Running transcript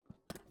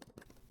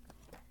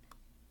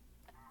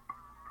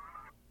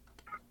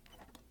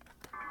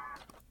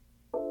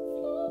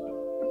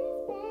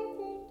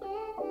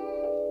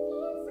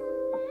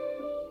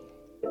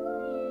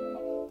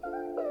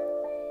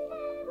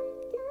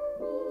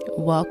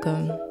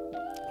Welcome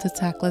to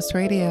Tactless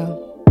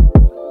Radio.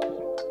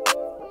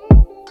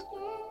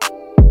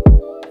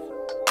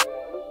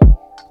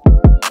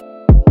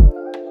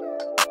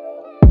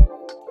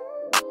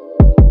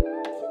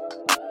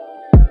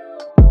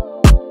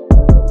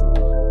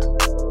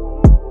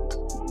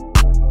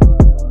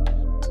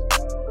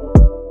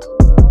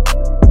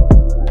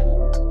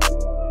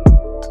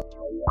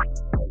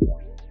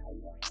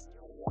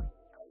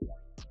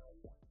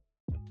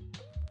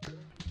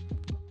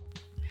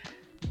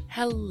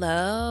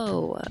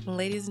 Hello,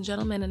 ladies and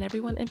gentlemen, and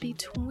everyone in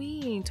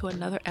between, to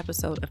another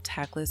episode of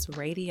Tactless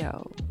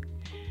Radio.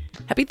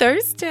 Happy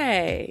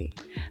Thursday!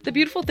 The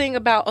beautiful thing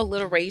about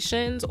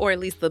alliterations, or at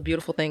least the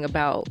beautiful thing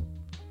about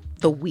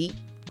the week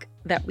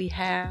that we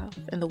have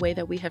and the way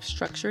that we have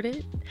structured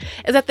it,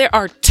 is that there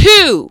are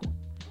two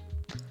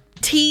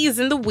T's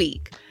in the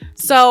week.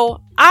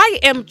 So I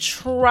am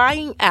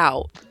trying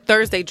out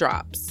Thursday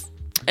drops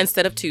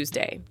instead of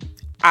Tuesday.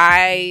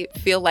 I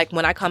feel like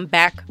when I come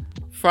back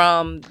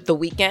from the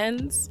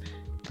weekends,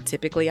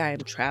 typically I am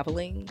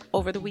traveling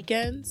over the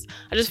weekends.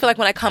 I just feel like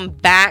when I come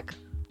back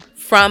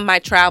from my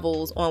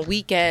travels on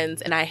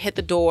weekends and I hit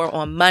the door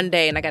on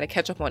Monday and I got to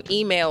catch up on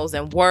emails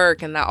and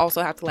work, and I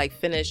also have to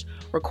finish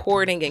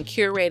recording and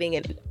curating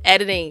and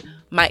editing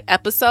my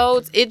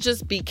episodes, it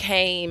just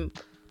became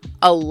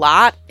a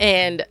lot,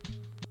 and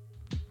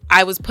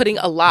I was putting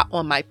a lot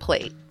on my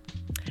plate.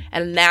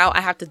 And now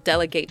I have to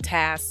delegate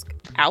tasks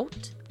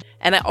out,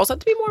 and I also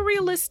have to be more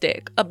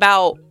realistic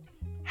about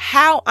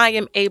how I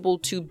am able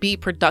to be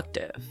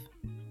productive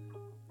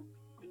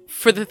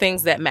for the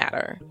things that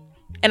matter.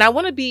 And I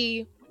want to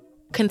be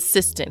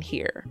consistent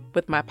here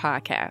with my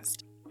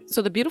podcast.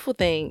 So the beautiful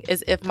thing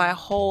is, if my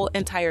whole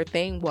entire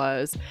thing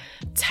was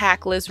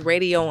Tactless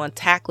Radio on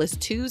Tactless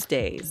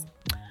Tuesdays,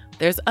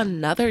 there's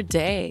another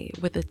day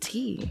with a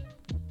T.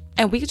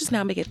 And we could just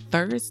now make it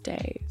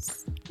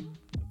Thursdays.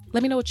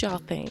 Let me know what y'all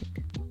think.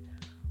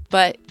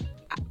 But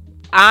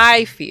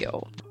I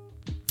feel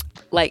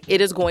like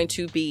it is going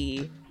to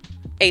be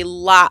a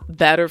lot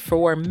better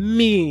for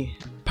me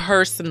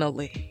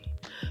personally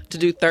to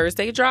do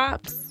Thursday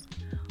drops,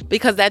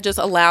 because that just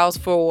allows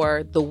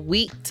for the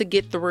week to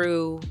get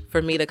through, for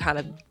me to kind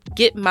of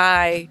get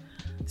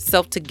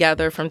myself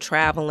together from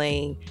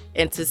traveling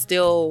and to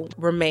still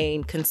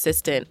remain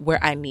consistent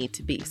where I need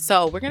to be.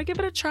 So we're going to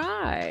give it a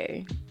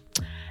try.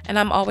 And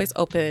I'm always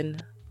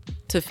open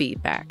to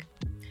feedback.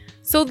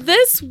 So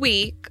this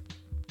week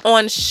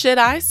on Shit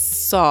I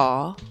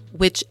Saw,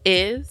 which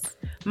is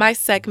my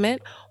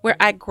segment where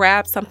I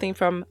grab something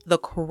from the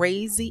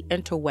crazy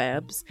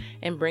interwebs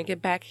and bring it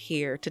back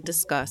here to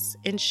discuss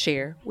and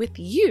share with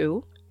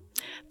you.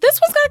 This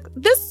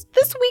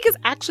week is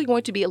actually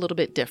going to be a little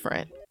bit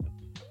different,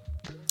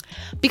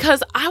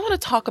 because I want to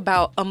talk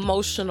about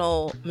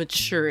emotional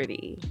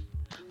maturity,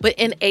 but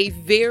in a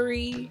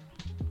very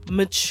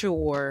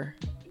mature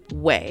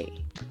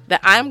way that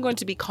I'm going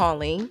to be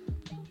calling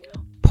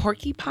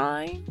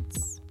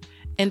porcupines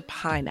and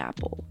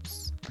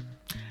pineapples.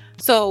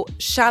 So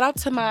shout out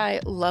to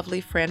my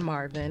lovely friend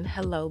Marvin.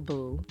 Hello,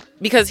 boo.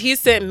 Because he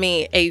sent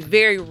me a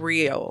very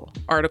real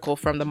article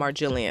from the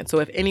Margillian. So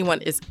if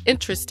anyone is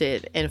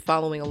interested in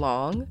following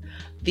along,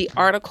 the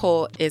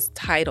article is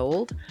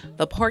titled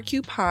 "The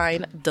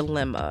Porcupine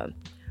Dilemma: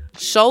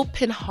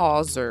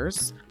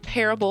 Schopenhauer's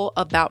Parable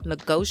About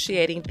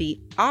Negotiating the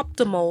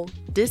Optimal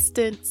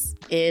Distance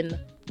in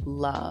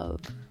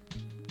Love."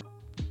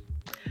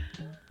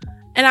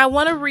 And I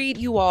want to read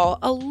you all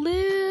a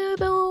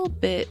little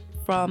bit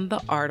from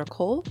the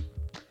article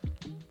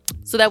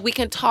so that we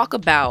can talk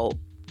about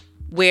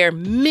where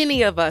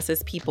many of us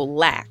as people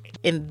lack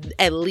in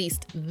at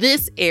least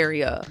this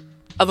area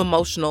of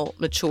emotional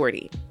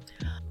maturity.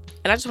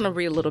 And I just want to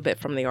read a little bit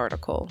from the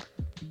article.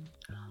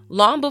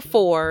 Long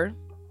before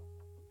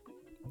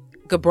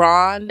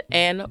Gabron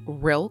and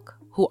Rilke,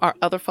 who are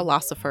other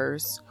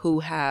philosophers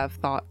who have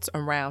thoughts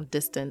around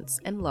distance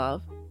and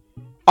love,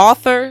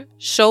 author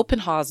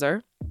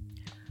Schopenhauer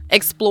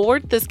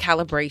explored this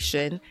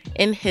calibration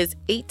in his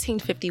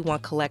 1851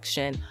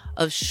 collection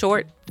of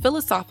short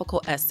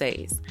philosophical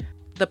essays,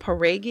 the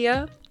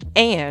Paragia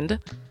and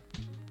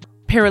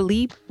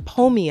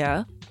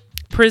Paralipomia,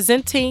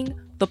 presenting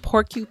the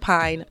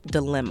porcupine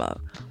dilemma,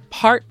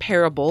 part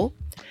parable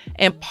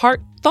and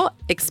part thought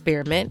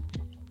experiment,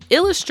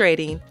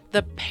 illustrating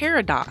the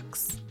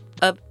paradox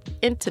of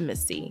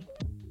intimacy.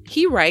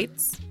 He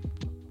writes,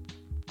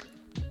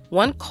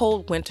 "One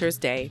cold winter's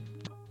day,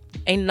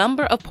 a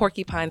number of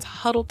porcupines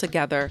huddled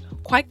together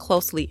quite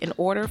closely in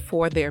order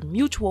for their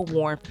mutual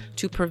warmth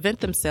to prevent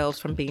themselves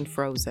from being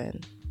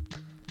frozen.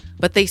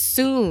 But they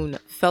soon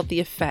felt the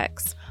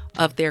effects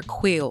of their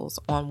quills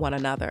on one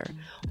another,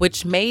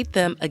 which made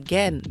them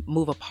again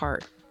move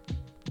apart.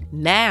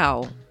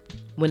 Now,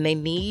 when the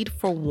need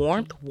for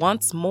warmth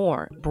once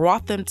more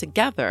brought them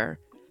together,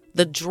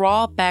 the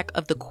drawback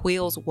of the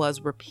quills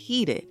was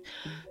repeated,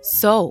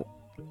 so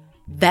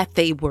that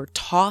they were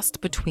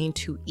tossed between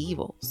two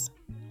evils.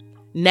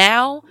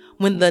 Now,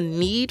 when the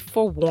need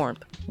for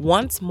warmth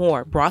once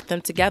more brought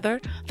them together,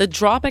 the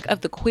drawback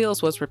of the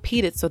quills was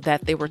repeated so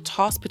that they were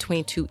tossed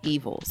between two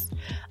evils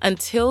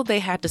until they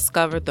had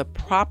discovered the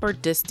proper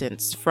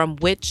distance from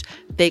which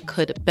they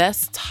could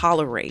best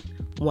tolerate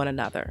one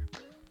another.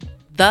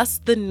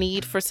 Thus, the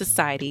need for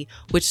society,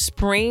 which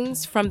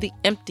springs from the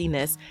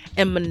emptiness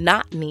and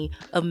monotony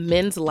of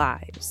men's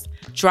lives,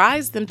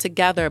 drives them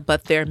together,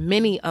 but their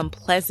many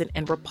unpleasant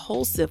and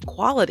repulsive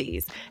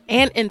qualities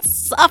and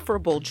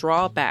insufferable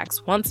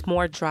drawbacks once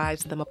more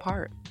drives them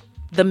apart.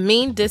 The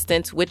mean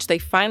distance which they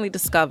finally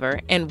discover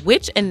and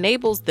which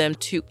enables them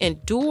to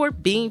endure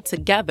being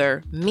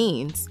together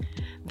means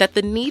that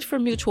the need for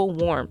mutual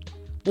warmth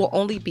will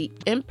only be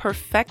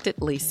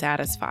imperfectly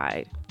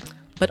satisfied.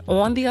 But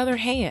on the other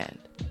hand,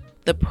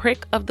 the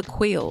prick of the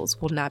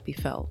quills will not be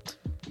felt.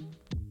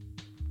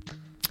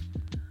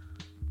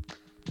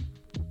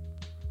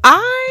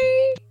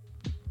 I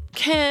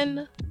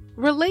can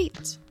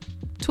relate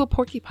to a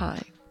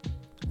porcupine.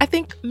 I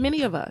think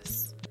many of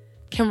us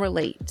can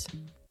relate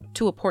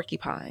to a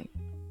porcupine.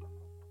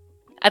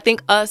 I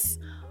think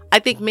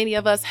many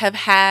of us have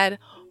had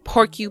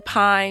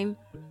porcupine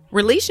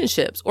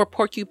relationships or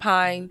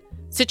porcupine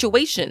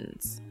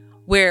situations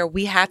where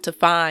we had to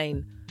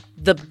find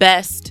the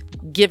best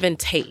give and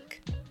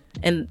take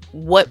and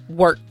what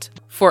worked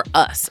for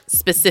us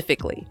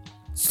specifically.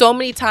 So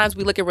many times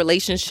we look at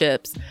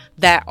relationships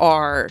that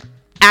are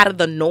out of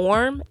the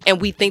norm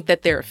and we think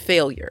that they're a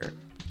failure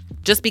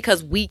just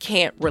because we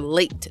can't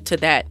relate to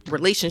that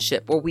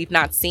relationship or we've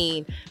not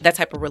seen that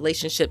type of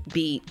relationship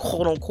be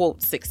quote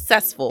unquote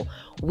successful.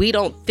 We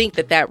don't think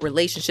that that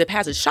relationship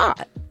has a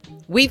shot.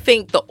 We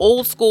think the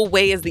old school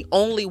way is the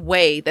only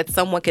way that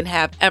someone can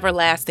have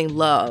everlasting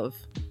love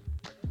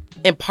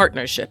and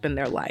partnership in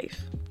their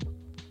life.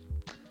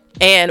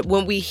 And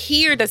when we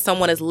hear that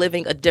someone is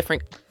living a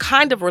different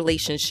kind of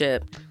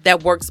relationship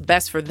that works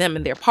best for them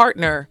and their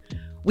partner,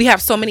 we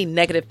have so many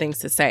negative things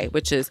to say,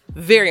 which is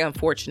very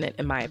unfortunate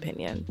in my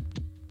opinion.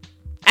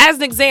 As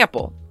an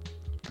example,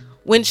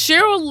 when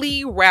Cheryl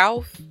Lee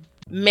Ralph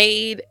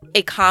made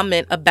a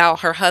comment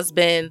about her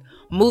husband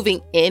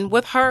moving in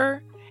with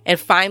her and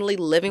finally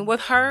living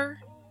with her,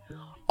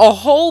 a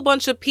whole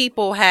bunch of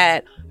people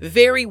had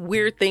very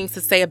weird things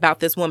to say about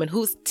this woman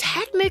who's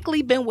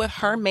technically been with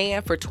her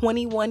man for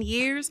 21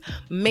 years,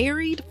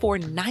 married for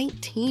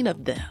 19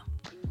 of them.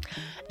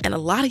 And a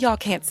lot of y'all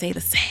can't say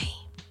the same.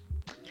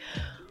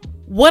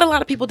 What a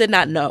lot of people did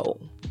not know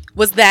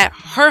was that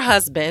her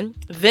husband,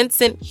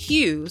 Vincent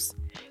Hughes,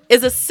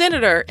 is a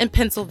senator in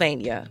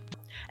Pennsylvania.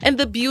 And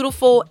the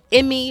beautiful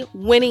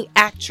Emmy-winning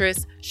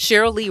actress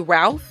Cheryl Lee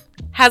Ralph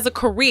has a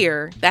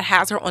career that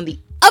has her on the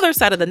other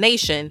side of the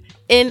nation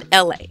in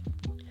LA.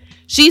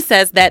 She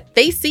says that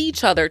they see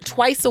each other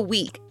twice a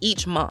week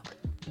each month.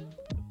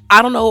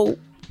 I don't know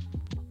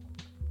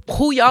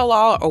who y'all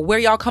are or where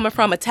y'all coming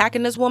from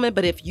attacking this woman,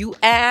 but if you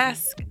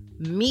ask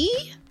me,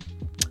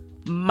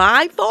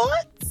 my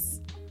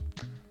thoughts,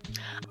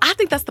 I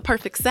think that's the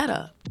perfect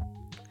setup.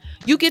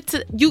 You get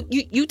to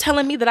you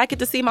telling me that I get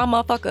to see my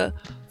motherfucker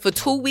for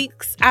 2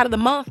 weeks out of the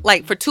month?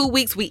 Like for 2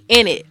 weeks we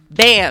in it.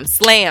 Bam,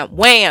 slam,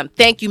 wham,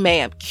 thank you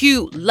ma'am,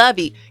 cute,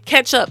 lovey,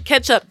 catch up, da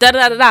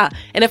da da da.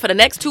 And then for the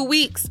next 2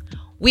 weeks,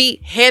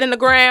 we head in the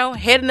ground,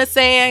 head in the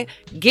sand,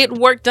 getting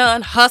work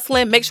done,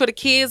 hustling, make sure the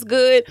kids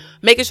good,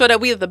 making sure that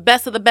we are the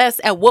best of the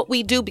best at what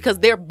we do because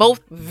they're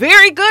both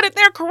very good at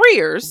their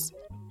careers.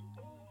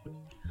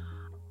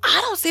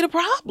 I don't see the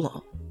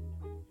problem.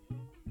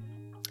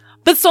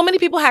 But so many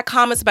people had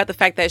comments about the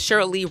fact that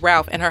Cheryl Lee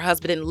Ralph and her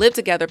husband didn't live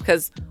together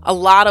because a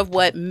lot of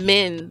what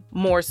men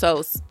more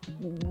so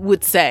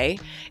would say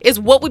is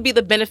what would be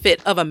the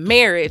benefit of a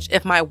marriage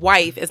if my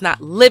wife is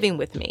not living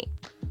with me?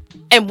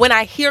 And when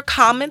I hear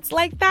comments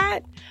like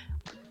that,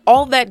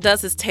 all that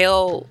does is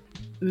tell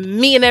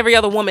me and every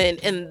other woman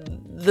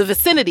in the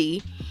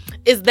vicinity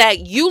is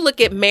that you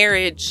look at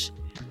marriage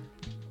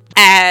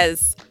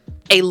as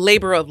a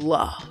labor of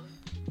love.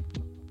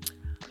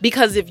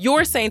 Because if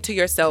you're saying to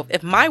yourself,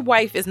 if my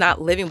wife is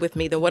not living with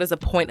me, then what is the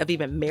point of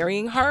even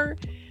marrying her?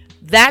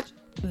 That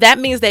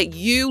means that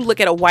you look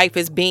at a wife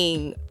as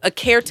being a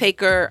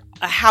caretaker,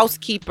 a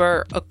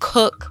housekeeper, a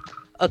cook,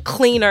 a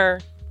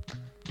cleaner.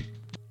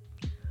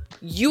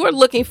 You are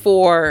looking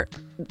for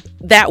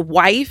that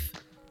wife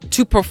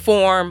to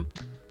perform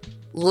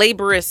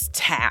laborious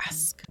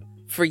tasks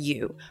for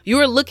you. You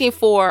are looking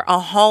for a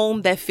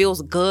home that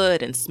feels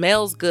good and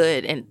smells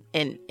good and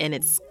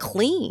it's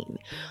clean.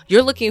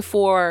 You're looking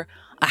for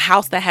a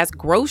house that has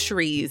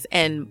groceries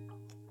and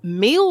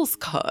meals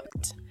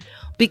cooked.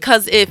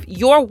 Because if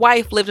your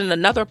wife lived in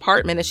another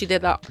apartment and she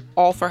did that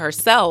all for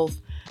herself,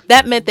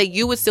 that meant that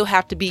you would still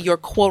have to be your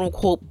quote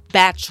unquote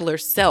bachelor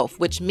self,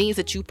 which means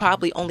that you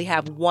probably only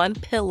have one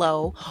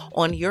pillow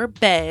on your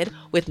bed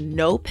with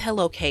no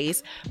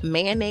pillowcase,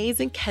 mayonnaise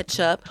and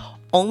ketchup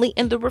only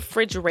in the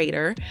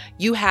refrigerator.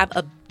 You have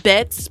a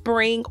bed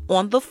spring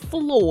on the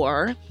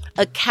floor,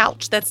 a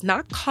couch that's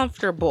not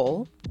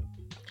comfortable,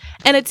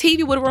 and a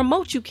TV with a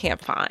remote you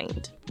can't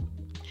find.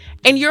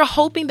 And you're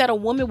hoping that a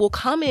woman will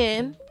come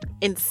in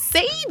and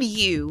save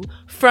you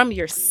from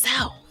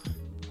yourself.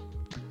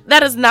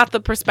 That is not the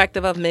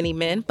perspective of many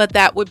men, but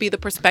that would be the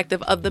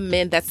perspective of the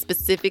men that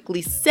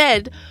specifically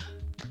said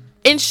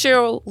in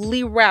Cheryl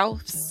Lee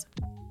Ralph's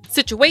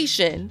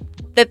situation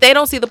that they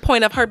don't see the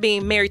point of her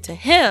being married to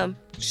him.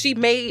 She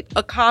made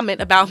a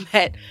comment about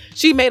that.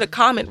 She made a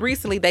comment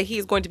recently that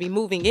he's going to be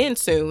moving in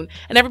soon.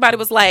 And everybody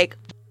was like,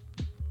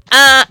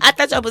 I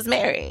thought y'all was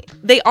married.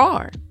 They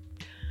are.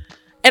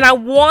 And I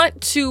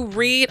want to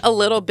read a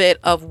little bit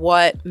of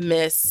what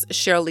Miss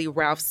Shirley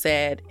Ralph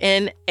said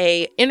in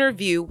an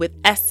interview with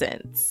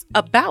Essence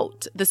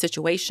about the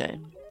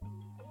situation.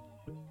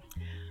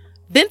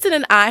 Vincent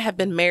and I have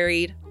been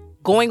married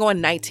going on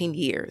 19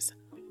 years.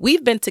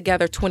 We've been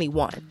together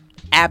 21.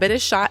 Abbott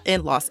is shot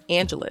in Los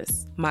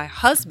Angeles. My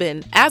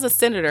husband, as a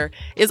senator,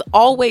 is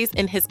always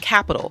in his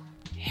capital,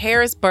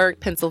 Harrisburg,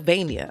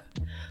 Pennsylvania.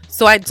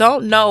 So I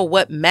don't know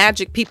what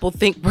magic people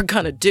think we're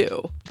gonna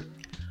do.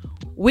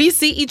 We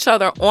see each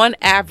other on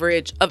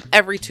average of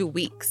every 2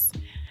 weeks.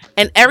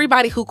 And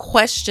everybody who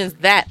questions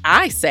that,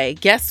 I say,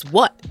 guess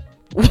what?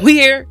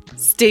 We're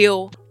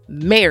still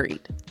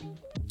married.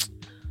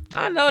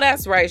 I know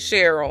that's right,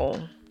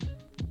 Cheryl.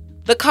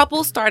 The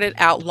couple started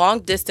out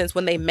long distance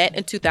when they met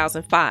in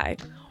 2005.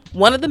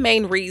 One of the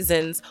main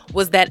reasons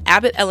was that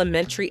Abbott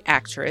Elementary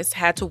actress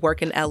had to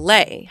work in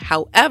LA.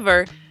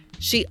 However,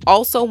 she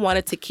also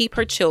wanted to keep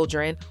her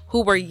children,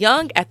 who were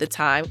young at the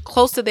time,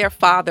 close to their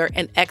father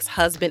and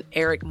ex-husband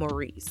Eric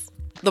Maurice.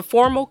 The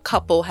formal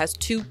couple has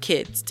 2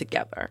 kids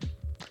together.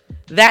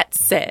 That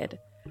said,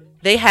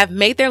 they have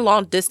made their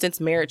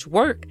long-distance marriage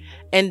work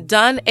and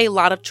done a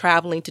lot of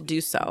traveling to do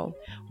so.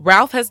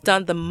 Ralph has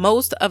done the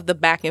most of the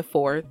back and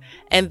forth,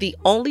 and the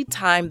only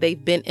time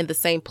they've been in the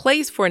same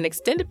place for an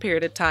extended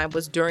period of time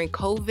was during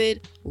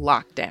COVID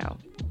lockdown.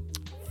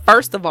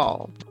 First of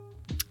all,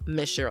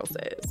 Miss Cheryl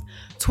says,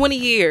 20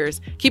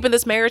 years keeping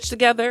this marriage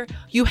together,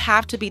 you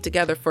have to be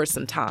together for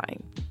some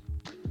time.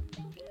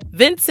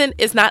 Vincent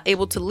is not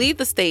able to leave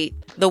the state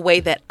the way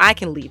that I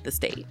can leave the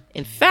state.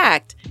 In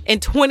fact, in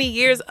 20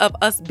 years of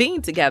us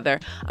being together,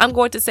 I'm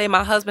going to say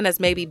my husband has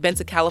maybe been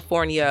to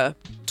California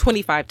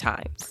 25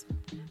 times.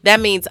 That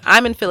means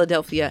I'm in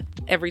Philadelphia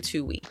every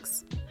 2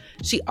 weeks.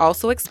 She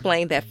also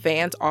explained that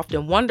fans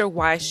often wonder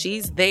why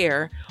she's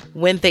there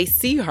when they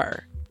see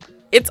her.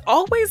 It's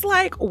always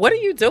like, what are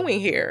you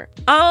doing here?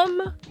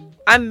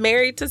 I'm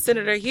married to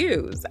Senator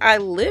Hughes. I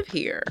live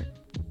here.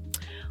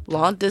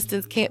 Long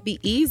distance can't be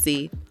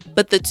easy,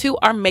 but the two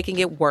are making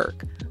it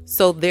work.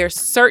 So they're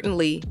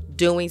certainly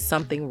doing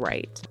something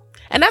right.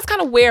 And that's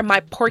kind of where my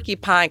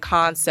porcupine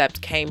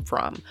concept came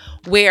from,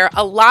 where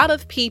a lot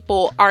of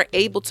people are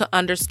able to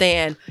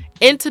understand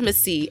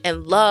intimacy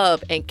and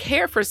love and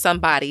care for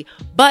somebody,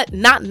 but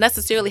not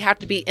necessarily have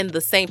to be in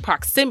the same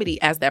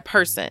proximity as that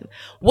person.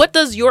 What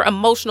does your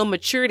emotional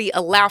maturity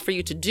allow for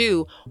you to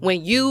do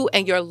when you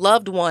and your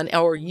loved one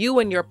or you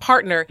and your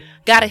partner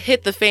got to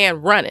hit the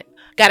fan running?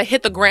 Got to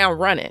hit the ground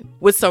running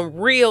with some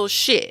real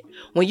shit.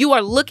 When you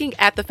are looking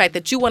at the fact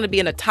that you want to be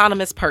an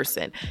autonomous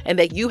person and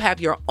that you have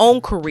your own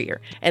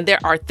career and there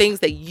are things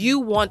that you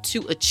want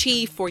to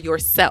achieve for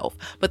yourself,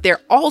 but there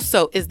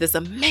also is this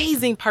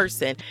amazing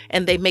person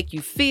and they make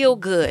you feel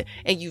good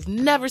and you've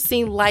never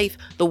seen life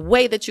the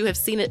way that you have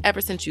seen it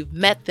ever since you've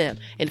met them,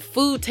 and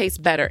food tastes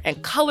better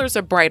and colors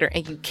are brighter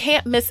and you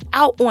can't miss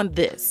out on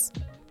this.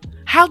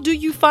 How do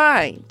you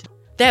find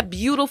that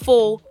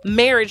beautiful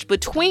marriage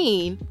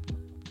between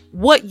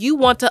what you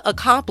want to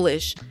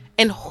accomplish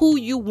and who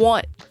you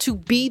want to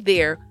be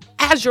there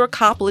as you're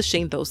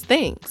accomplishing those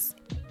things?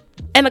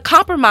 And a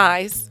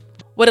compromise,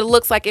 what it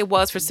looks like it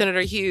was for Senator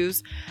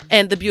Hughes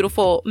and the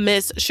beautiful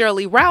Miss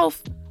Shirley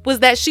Ralph, was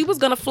that she was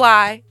going to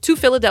fly to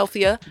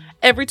Philadelphia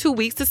every 2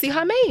 weeks to see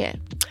her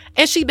man.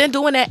 And she'd been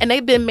doing that, and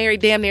they've been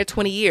married damn near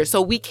 20 years.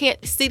 So we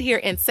can't sit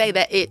here and say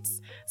that it's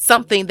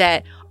something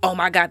that, oh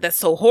my God, that's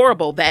so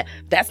horrible.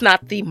 That's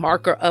not the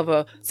marker of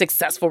a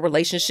successful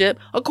relationship.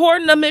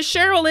 According to Miss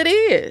Cheryl, it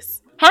is.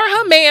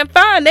 Her man,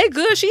 fine. They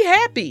good. She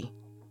happy.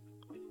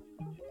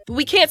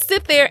 We can't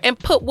sit there and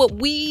put what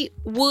we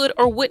would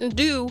or wouldn't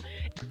do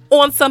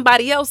on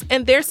somebody else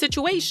and their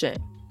situation,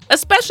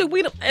 especially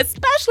when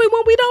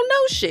we don't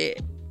know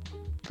shit.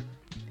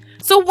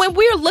 So when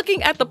we're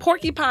looking at the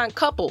porcupine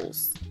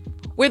couples,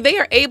 where they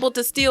are able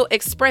to still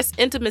express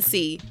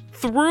intimacy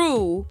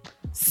through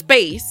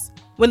space,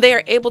 when they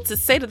are able to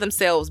say to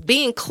themselves,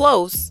 being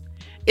close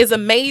is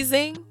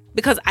amazing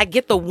because I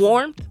get the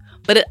warmth,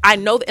 but I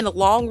know that in the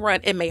long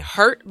run, it may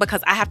hurt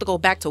because I have to go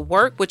back to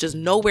work, which is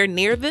nowhere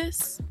near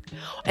this.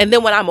 And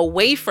then when I'm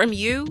away from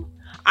you,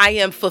 I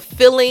am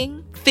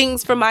fulfilling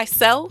things for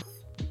myself.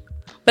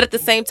 But at the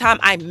same time,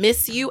 I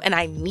miss you and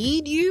I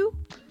need you.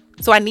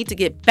 So I need to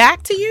get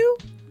back to you.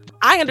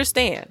 I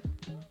understand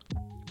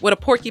what a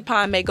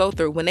porcupine may go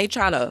through when they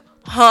trying to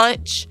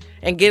hunch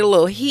and get a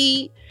little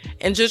heat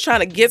and just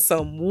trying to get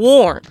some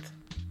warmth.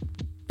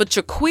 But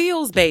your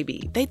quills,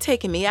 baby, they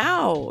taking me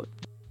out.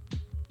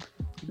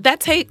 That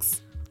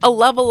takes a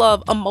level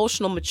of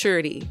emotional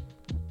maturity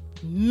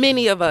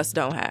many of us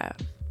don't have.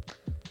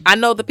 I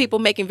know the people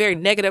making very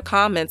negative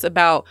comments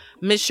about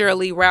Miss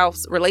Shirley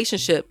Ralph's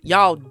relationship.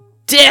 Y'all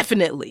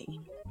definitely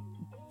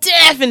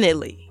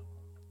definitely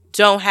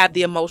don't have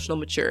the emotional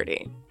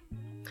maturity.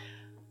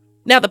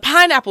 Now, the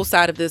pineapple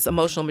side of this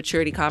emotional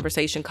maturity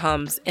conversation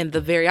comes in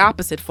the very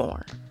opposite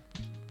form.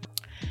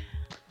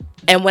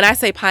 And when I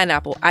say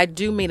pineapple, I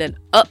do mean an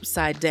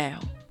upside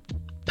down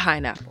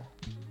pineapple.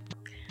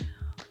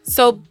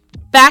 So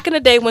back in the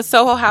day when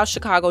Soho House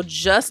Chicago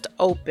just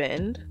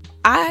opened,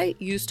 I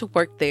used to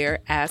work there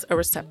as a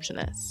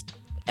receptionist.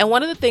 And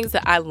one of the things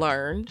that I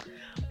learned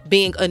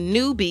being a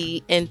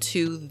newbie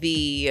into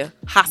the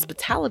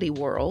hospitality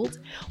world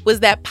was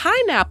that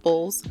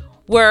pineapples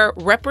were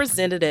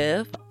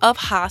representative of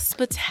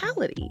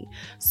hospitality.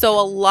 So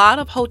a lot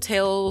of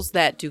hotels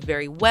that do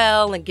very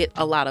well and get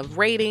a lot of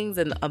ratings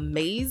and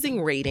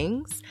amazing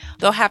ratings,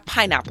 they'll have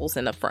pineapples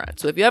in the front.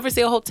 So if you ever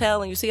see a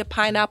hotel and you see a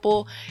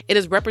pineapple, it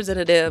is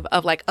representative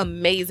of like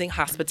amazing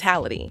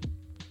hospitality.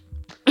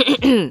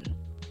 I'm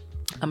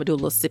gonna do a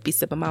little sippy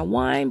sip of my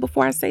wine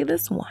before I say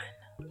this one.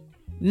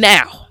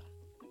 Now,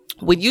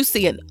 when you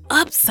see an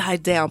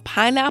upside down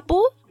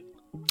pineapple,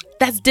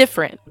 that's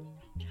different.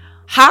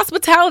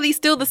 Hospitality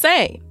still the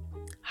same.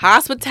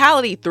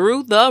 Hospitality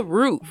through the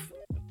roof.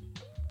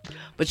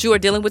 But you are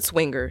dealing with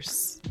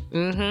swingers.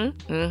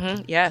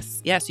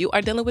 Yes, you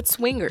are dealing with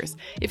swingers.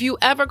 If you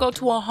ever go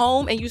to a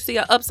home and you see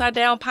an upside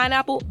down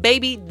pineapple,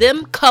 baby,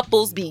 them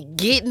couples be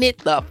getting it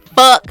the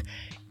fuck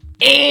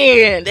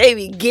in. They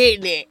be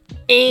getting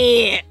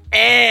it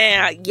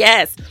in.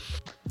 Yes.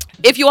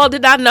 If you all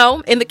did not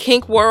know, in the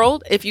kink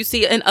world, if you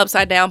see an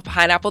upside down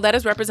pineapple, that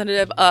is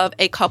representative of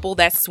a couple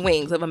that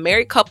swings, of a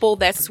married couple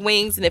that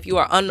swings. And if you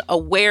are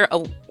unaware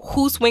of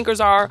who swingers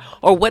are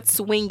or what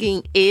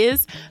swinging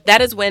is,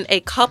 that is when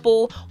a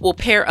couple will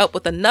pair up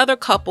with another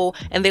couple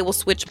and they will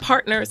switch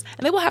partners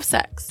and they will have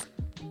sex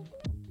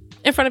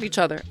in front of each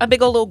other. A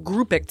big old little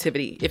group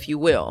activity, if you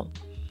will.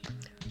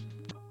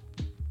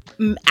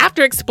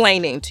 After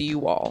explaining to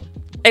you all,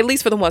 at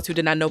least for the ones who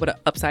did not know what an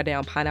upside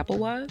down pineapple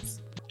was,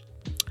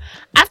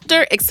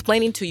 after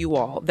explaining to you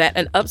all that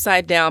an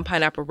upside down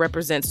pineapple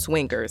represents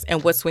swingers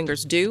and what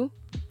swingers do,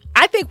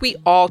 I think we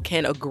all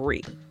can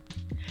agree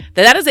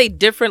that that is a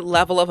different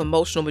level of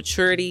emotional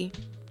maturity.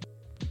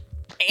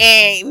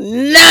 Ain't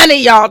none of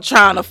y'all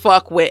trying to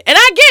fuck with. And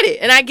I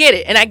get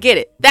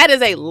it. That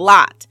is a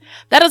lot.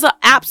 That is an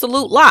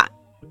absolute lot.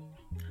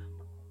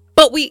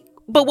 But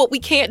what we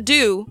can't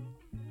do,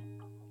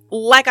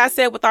 like I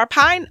said with our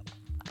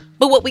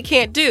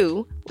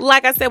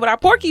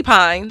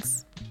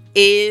porcupines,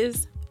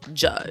 is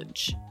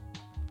judge.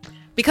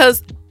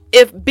 Because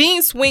if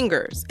being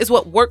swingers is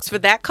what works for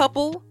that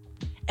couple,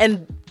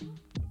 and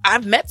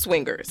I've met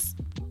swingers,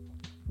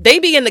 they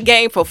be in the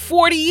game for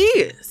 40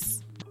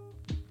 years.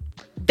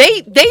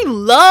 They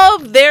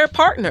love their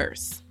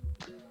partners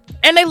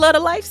and they love the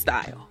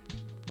lifestyle.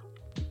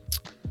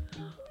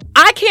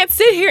 I can't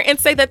sit here and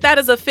say that that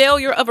is a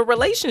failure of a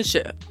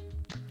relationship.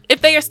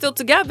 If they are still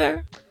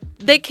together,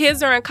 their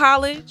kids are in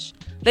college,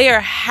 they are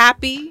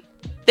happy,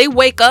 they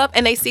wake up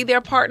and they see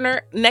their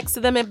partner next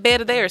to them in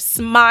bed and they are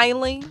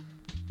smiling.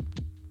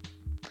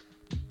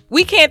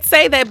 We can't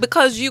say that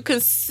because you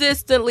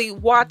consistently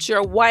watch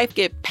your wife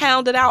get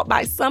pounded out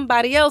by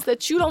somebody else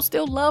that you don't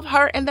still love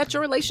her and that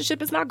your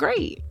relationship is not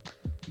great.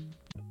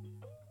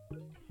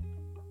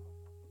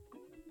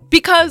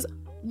 Because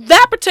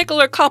that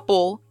particular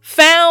couple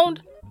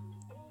found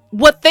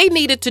what they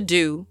needed to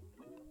do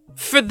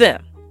for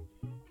them.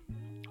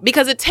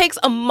 Because it takes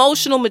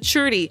emotional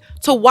maturity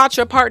to watch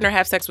your partner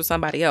have sex with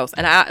somebody else.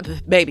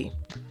 And baby,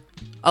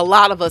 a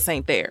lot of us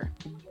ain't there.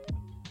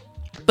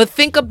 But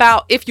think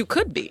about if you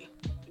could be.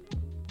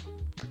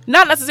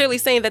 Not necessarily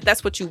saying that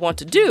that's what you want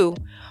to do,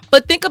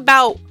 but think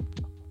about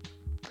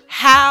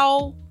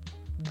how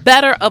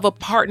better of a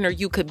partner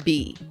you could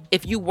be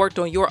if you worked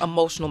on your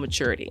emotional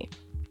maturity.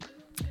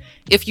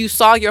 If you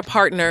saw your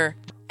partner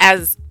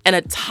as an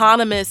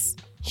autonomous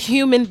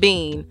human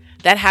being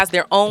that has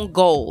their own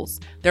goals,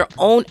 their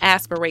own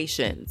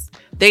aspirations.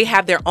 They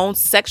have their own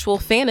sexual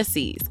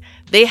fantasies.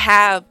 They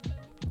have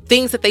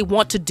things that they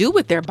want to do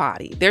with their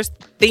body. There's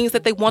things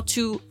that they want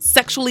to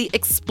sexually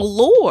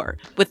explore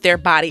with their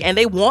body, and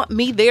they want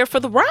me there for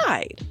the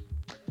ride.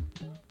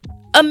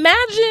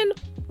 Imagine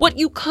what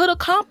you could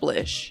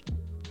accomplish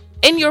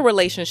in your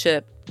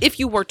relationship if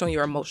you worked on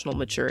your emotional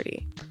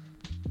maturity.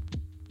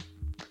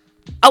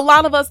 A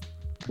lot of us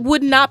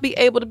would not be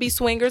able to be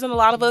swingers, and a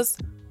lot of us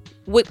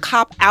would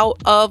cop out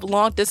of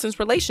long distance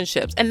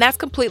relationships. And that's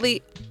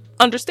completely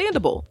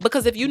understandable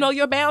because if you know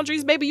your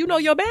boundaries, baby, you know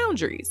your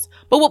boundaries.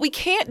 But what we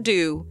can't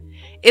do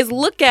is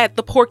look at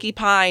the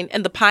porcupine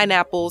and the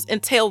pineapples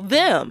and tell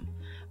them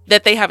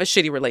that they have a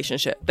shitty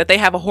relationship, that they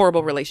have a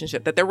horrible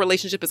relationship, that their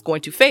relationship is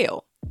going to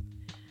fail.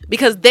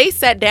 Because they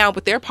sat down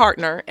with their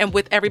partner and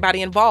with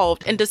everybody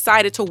involved and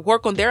decided to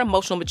work on their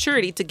emotional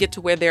maturity to get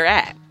to where they're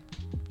at.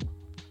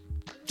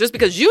 Just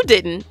because you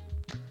didn't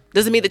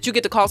doesn't mean that you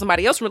get to call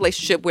somebody else's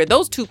relationship where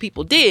those two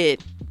people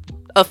did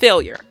a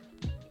failure.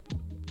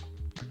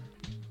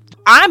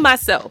 I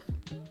myself,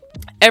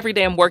 every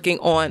day I'm working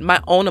on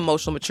my own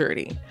emotional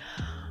maturity.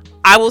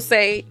 I will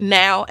say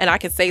now, and I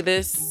can say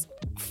this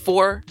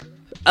for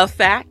a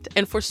fact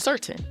and for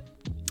certain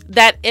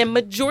that in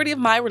majority of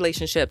my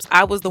relationships,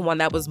 I was the one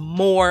that was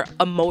more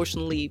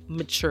emotionally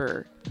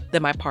mature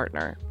than my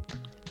partner.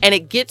 And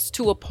it gets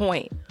to a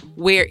point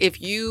where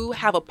if you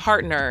have a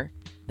partner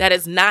that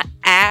is not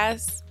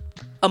as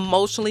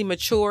emotionally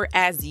mature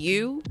as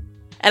you,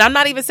 and I'm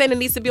not even saying it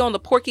needs to be on the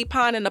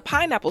porcupine and the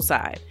pineapple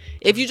side.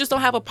 If you just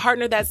don't have a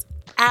partner that's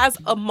as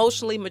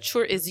emotionally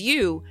mature as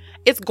you,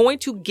 it's going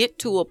to get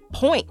to a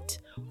point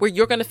where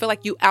you're going to feel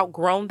like you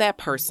outgrown that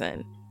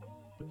person.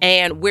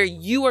 And where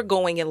you are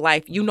going in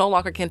life, you no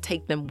longer can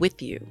take them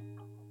with you.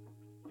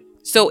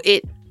 So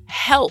it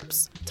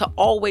helps to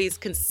always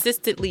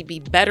consistently be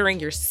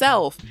bettering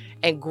yourself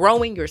and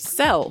growing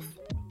yourself.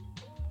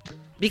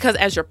 Because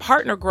as your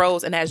partner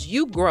grows and as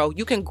you grow,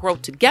 you can grow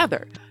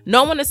together.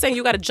 No one is saying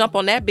you got to jump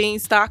on that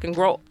beanstalk and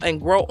grow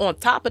on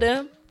top of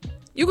them.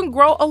 You can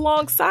grow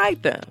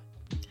alongside them.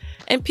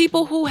 And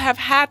people who have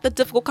had the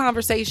difficult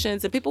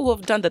conversations and people who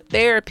have done the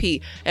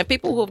therapy and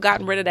people who have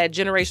gotten rid of that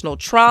generational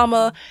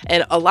trauma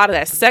and a lot of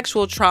that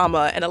sexual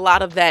trauma and a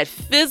lot of that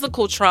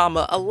physical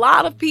trauma, a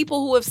lot of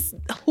people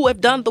who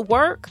have done the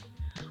work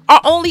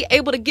are only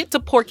able to get to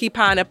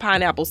porcupine and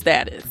pineapple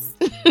status.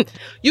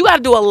 You got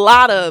to do a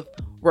lot of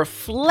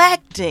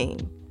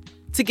reflecting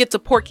to get to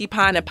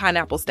porcupine and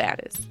pineapple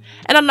status.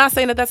 And I'm not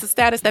saying that that's a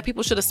status that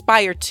people should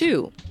aspire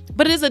to,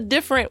 but it is a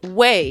different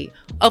way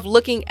of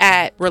looking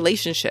at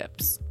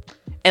relationships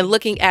and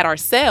looking at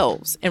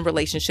ourselves in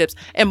relationships.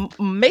 And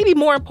maybe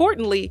more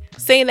importantly,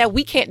 saying that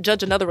we can't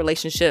judge another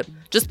relationship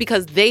just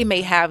because they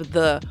may have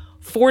the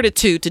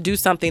fortitude to do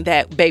something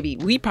that, baby,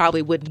 we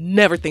probably would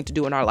never think to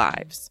do in our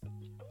lives.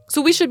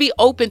 So we should be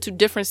open to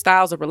different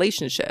styles of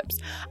relationships.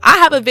 I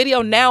have a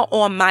video now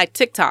on my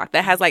TikTok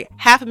that has like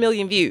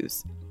 500,000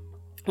 views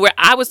where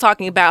I was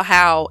talking about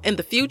how in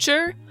the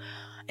future,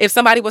 if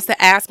somebody was to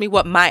ask me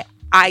what my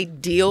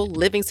ideal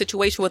living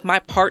situation with my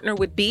partner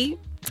would be,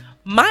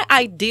 my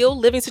ideal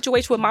living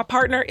situation with my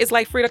partner is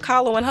like Frida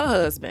Kahlo and her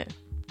husband.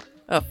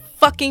 A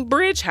fucking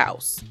bridge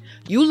house.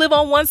 You live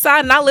on one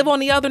side and I live on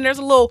the other, and there's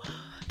a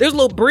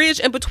little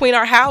bridge in between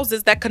our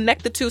houses that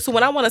connect the two. So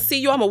when I want to see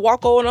you, I'm gonna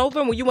walk on over,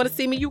 and when you want to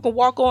see me, you can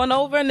walk on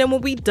over, and then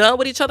when we done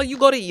with each other, you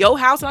go to your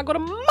house and I go to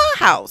my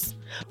house.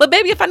 But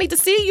baby, if I need to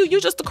see you,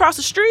 you just across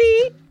the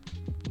street.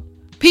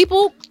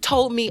 People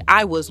told me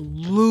I was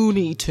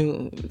Looney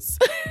Tunes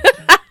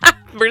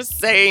for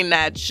saying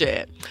that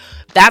shit.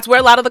 That's where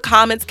a lot of the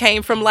comments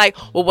came from, like,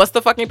 well, what's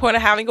the fucking point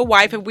of having a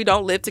wife if we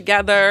don't live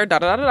together? Da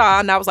da da da.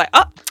 And I was like,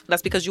 oh,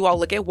 that's because you all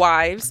look at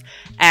wives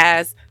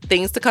as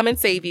things to come and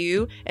save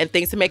you and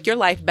things to make your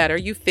life better.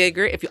 You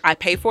figure if I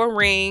pay for a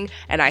ring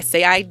and I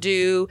say I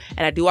do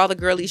and I do all the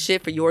girly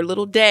shit for your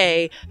little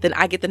day, then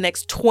I get the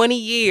next 20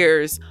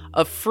 years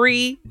of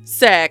free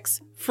sex,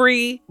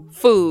 free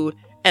food,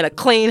 and a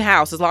clean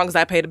house as long as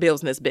I pay the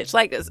bills in this bitch.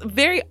 Like, it's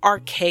very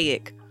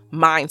archaic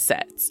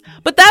mindsets.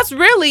 But that's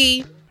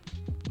really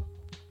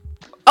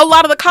a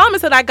lot of the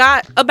comments that I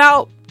got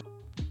about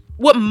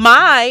what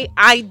my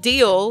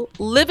ideal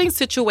living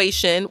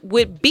situation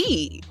would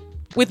be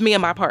with me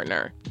and my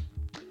partner.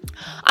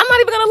 I'm not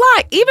even gonna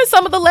lie. Even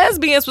some of the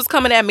lesbians was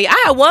coming at me.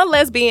 I had one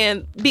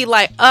lesbian be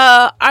like,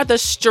 are the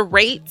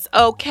straights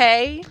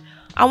okay?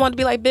 I wanted to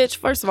be like, bitch,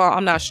 first of all,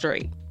 I'm not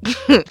straight.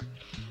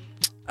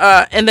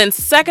 And then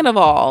second of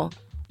all,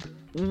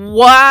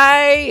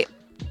 why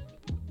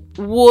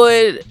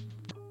would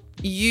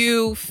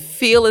you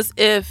feel as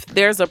if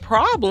there's a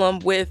problem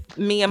with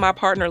me and my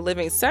partner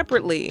living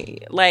separately?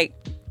 Like,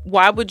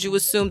 why would you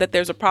assume that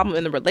there's a problem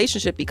in the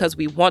relationship because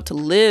we want to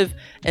live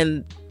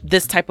in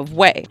this type of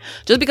way?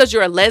 Just because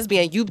you're a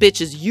lesbian, you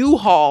bitches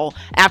U-Haul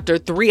after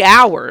 3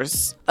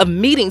 hours of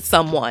meeting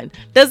someone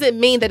doesn't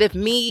mean that if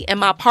me and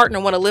my partner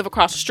want to live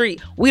across the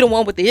street, we the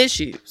one with the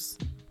issues.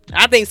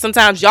 I think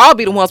sometimes y'all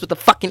be the ones with the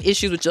fucking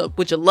issues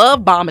with your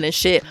love bombing and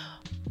shit.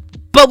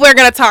 But we're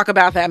going to talk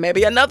about that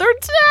maybe another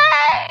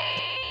day.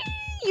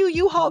 You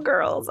U-Haul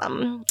girls.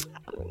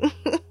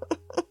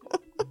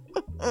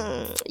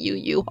 You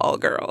U-Haul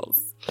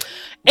girls.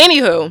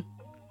 Anywho,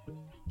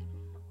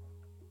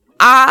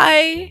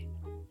 I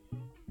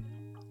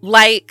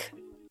like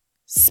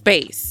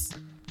space.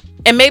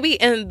 And maybe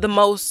in the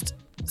most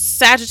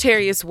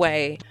Sagittarius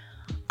way,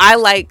 I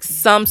like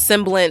some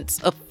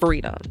semblance of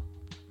freedom.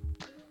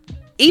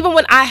 Even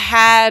when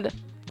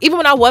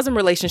I was in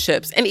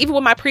relationships and even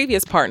with my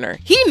previous partner,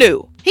 he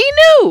knew.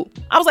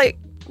 I was like,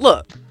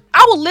 look,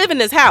 I will live in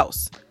this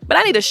house, but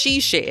I need a she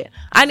shed.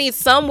 I need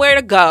somewhere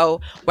to go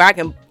where I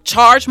can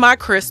charge my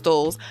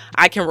crystals.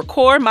 I can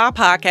record my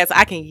podcast.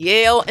 I can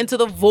yell into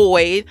the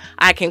void.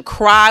 I can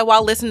cry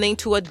while listening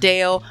to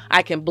Adele.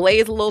 I can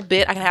blaze a little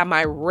bit. I can have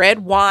my red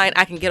wine.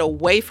 I can get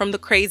away from the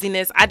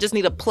craziness. I just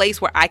need a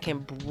place where I can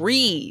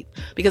breathe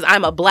because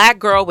I'm a black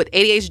girl with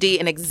ADHD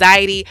and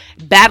anxiety,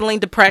 battling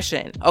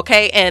depression.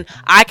 Okay. And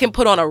I can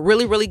put on a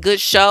really, really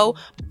good show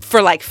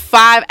for like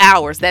 5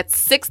 hours. That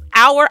 6th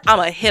hour, I'm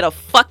gonna hit a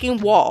fucking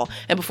wall.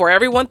 And before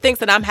everyone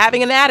thinks that I'm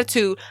having an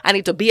attitude, I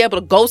need to be able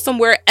to go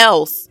somewhere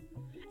else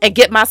and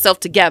get myself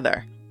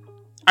together.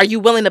 Are you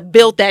willing to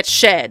build that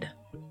shed?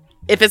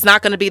 If it's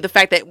not going to be the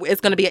fact that it's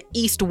going to be an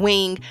east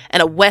wing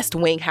and a west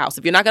wing house.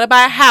 If you're not going to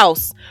buy a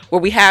house where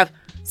we have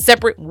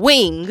separate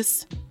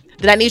wings,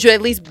 then I need you to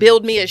at least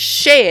build me a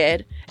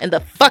shed in the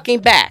fucking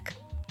back.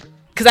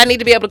 Because I need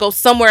to be able to go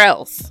somewhere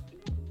else.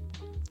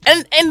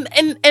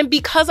 And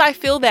because I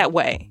feel that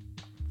way,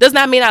 does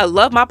not mean I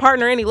love my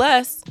partner any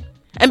less.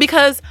 And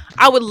because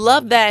I would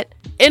love that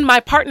in my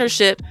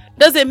partnership,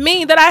 doesn't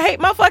mean that I hate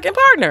my fucking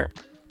partner.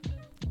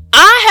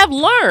 I have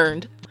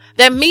learned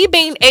that me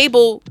being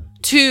able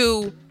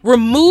to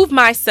remove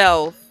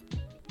myself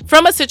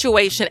from a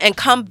situation and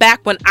come back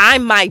when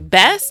I'm my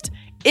best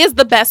is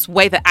the best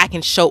way that I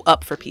can show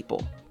up for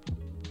people.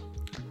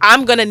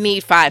 I'm going to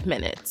need 5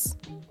 minutes.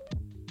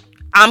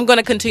 I'm going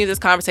to continue this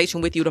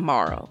conversation with you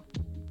tomorrow.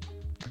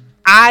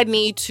 I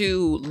need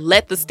to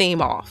let the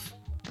steam off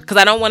because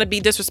I don't want to be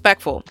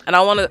disrespectful and I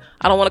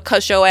don't want to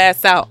cuss your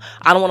ass out.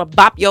 I don't want to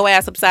bop your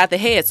ass upside the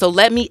head. So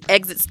let me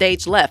exit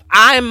stage left.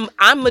 I'm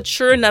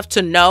mature enough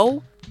to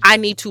know I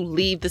need to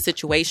leave the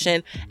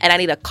situation and I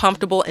need a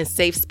comfortable and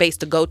safe space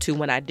to go to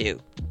when I do.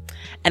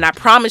 And I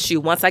promise you,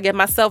 once I get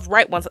myself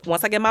right, once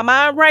I get my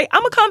mind right,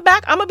 I'm going to come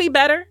back. I'm going to be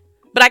better,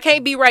 but I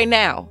can't be right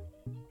now.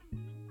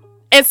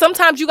 And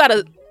sometimes you got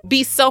to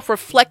be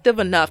self-reflective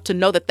enough to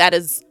know that that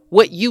is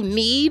what you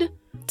need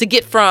to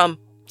get from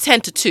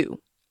 10 to 2.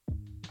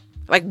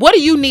 Like, what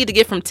do you need to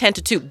get from 10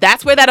 to 2?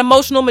 That's where that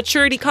emotional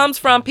maturity comes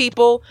from,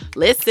 people.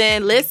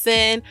 Listen.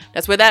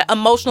 That's where that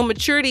emotional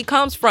maturity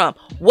comes from.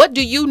 What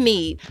do you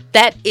need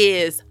that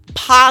is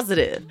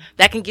positive,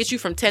 that can get you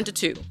from 10 to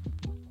 2?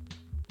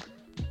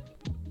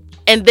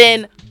 And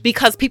then,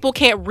 because people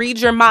can't read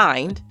your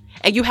mind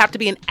and you have to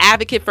be an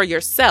advocate for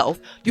yourself,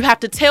 you have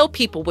to tell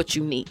people what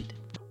you need.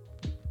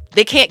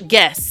 They can't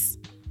guess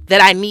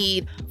that I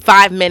need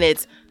 5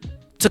 minutes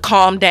to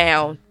calm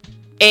down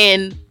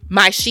in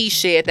my she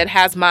shed that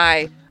has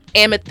my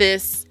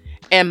amethyst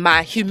and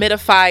my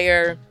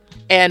humidifier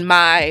and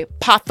my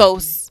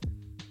pothos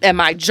and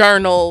my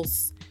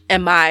journals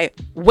and my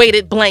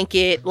weighted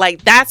blanket.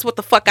 Like, that's what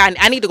the fuck I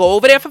need to go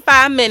over there for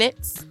 5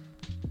 minutes.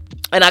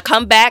 And I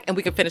come back and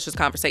we can finish this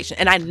conversation.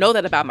 And I know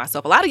that about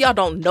myself. A lot of y'all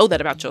don't know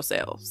that about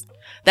yourselves.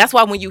 That's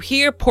why when you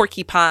hear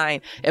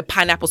porcupine and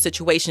pineapple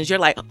situations, you're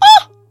like,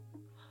 oh,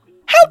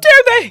 how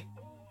dare they?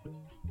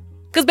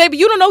 Because, baby,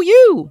 you don't know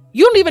you.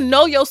 You don't even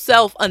know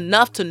yourself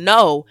enough to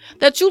know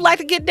that you like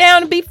to get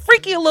down and be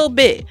freaky a little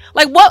bit.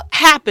 Like, what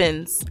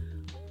happens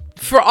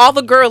for all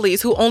the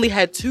girlies who only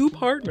had 2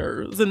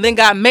 partners and then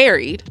got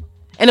married?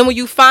 And then when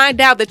you find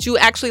out that you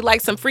actually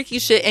like some freaky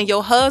shit and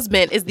your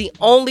husband is the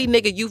only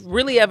nigga you've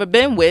really ever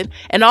been with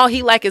and all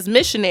he like is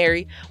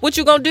missionary, what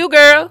you gonna do,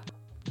 girl?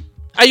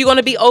 Are you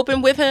gonna be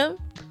open with him?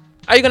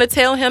 Are you gonna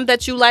tell him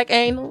that you like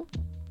anal?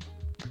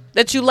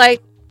 That you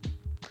like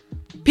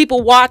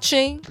people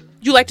watching?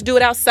 You like to do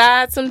it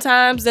outside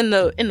sometimes in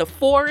the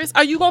forest?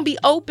 Are you gonna be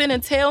open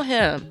and tell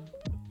him?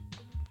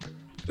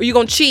 Or you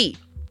gonna cheat?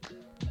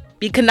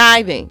 Be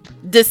conniving?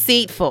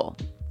 Deceitful?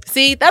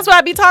 See, that's what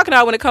I be talking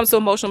about when it comes to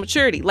emotional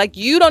maturity. Like,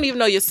 you don't even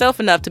know yourself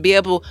enough to be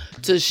able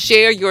to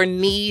share your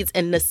needs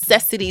and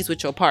necessities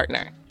with your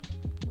partner.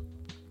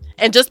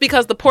 And just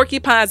because the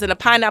porcupines and the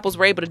pineapples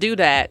were able to do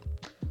that,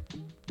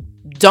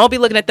 don't be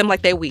looking at them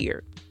like they're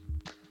weird.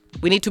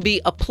 We need to be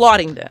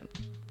applauding them.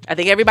 I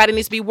think everybody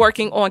needs to be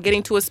working on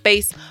getting to a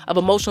space of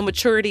emotional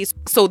maturity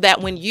so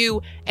that when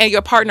you and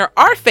your partner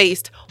are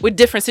faced with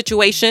different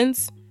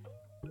situations,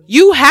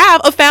 you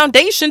have a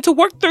foundation to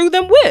work through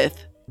them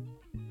with.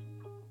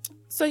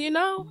 So,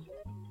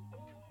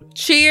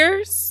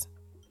 cheers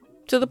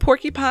to the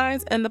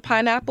porcupines and the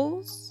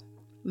pineapples.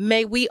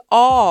 May we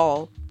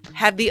all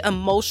have the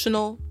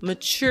emotional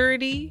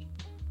maturity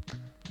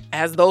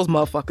as those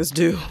motherfuckers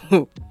do.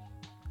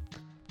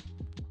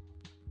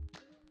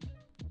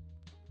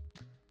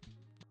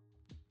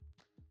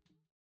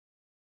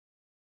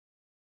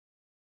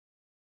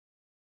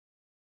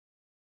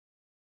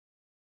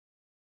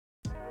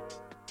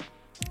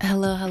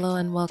 Hello,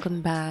 and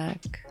welcome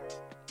back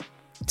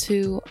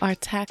to our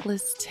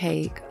tactless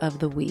take of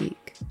the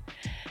week.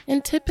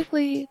 And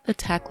typically, the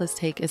tactless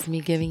take is me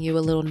giving you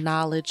a little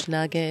knowledge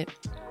nugget,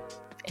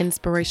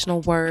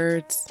 inspirational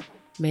words,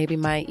 maybe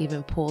might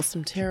even pull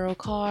some tarot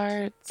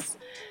cards,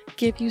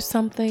 give you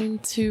something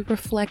to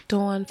reflect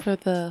on for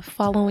the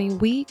following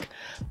week.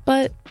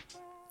 But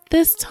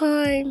this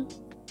time,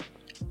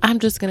 I'm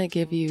just going to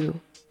give you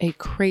a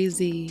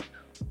crazy,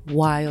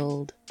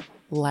 wild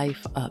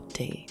life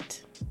update.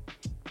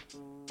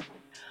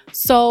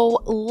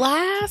 So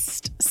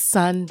last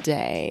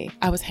Sunday,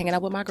 I was hanging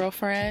out with my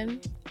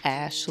girlfriend,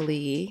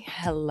 Ashley.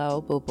 Hello,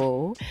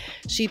 boo-boo.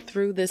 She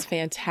threw this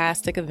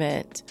fantastic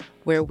event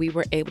where we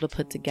were able to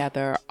put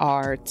together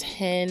our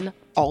 10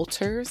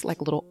 altars,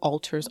 like little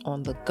altars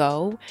on the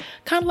go,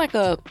 kind of like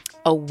a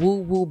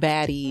woo-woo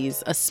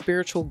baddies, a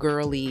spiritual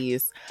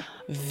girlies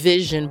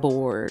vision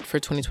board for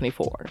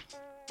 2024.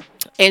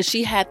 And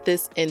she had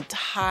this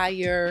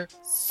entire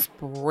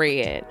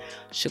spread: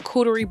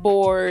 charcuterie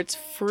boards,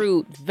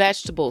 fruit,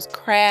 vegetables,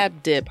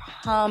 crab dip,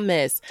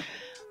 hummus,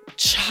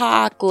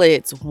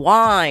 chocolates,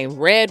 wine,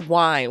 red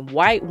wine,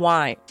 white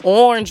wine,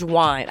 orange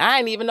wine. I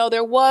didn't even know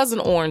there was an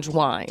orange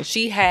wine.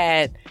 She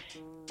had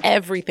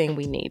everything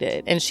we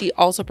needed. And she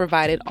also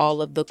provided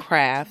all of the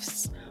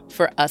crafts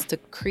for us to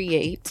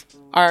create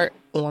our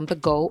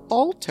on-the-go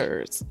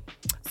altars.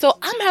 So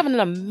I'm having an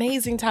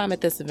amazing time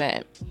at this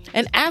event.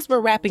 And as we're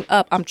wrapping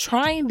up, I'm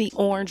trying the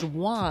orange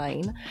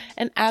wine.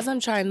 And as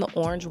I'm trying the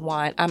orange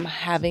wine, I'm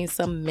having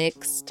some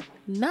mixed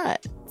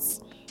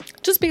nuts.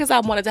 Just because I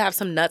wanted to have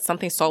some nuts,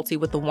 something salty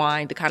with the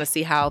wine to kind of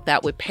see how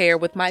that would pair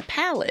with my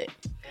palate.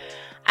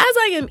 As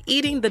I am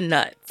eating the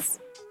nuts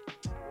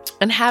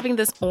and having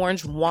this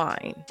orange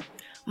wine,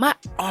 my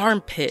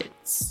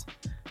armpits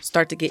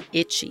start to get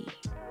itchy.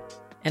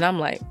 And I'm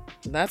like,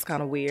 that's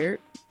kind of weird,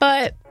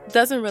 but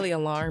doesn't really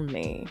alarm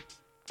me.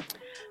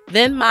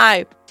 Then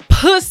my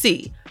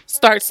pussy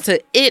starts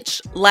to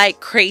itch like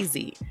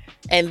crazy.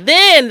 And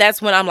then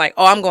that's when I'm like,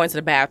 oh, I'm going to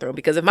the bathroom.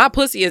 Because if my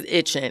pussy is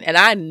itching and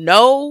I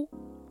know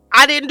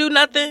I didn't do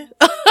nothing,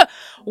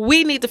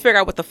 we need to figure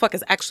out what the fuck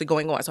is actually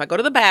going on. So I go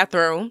to the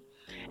bathroom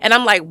and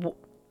I'm like,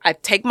 I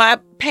take my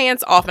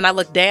pants off and I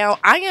look down.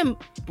 I am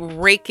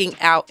breaking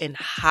out in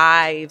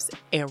hives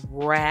and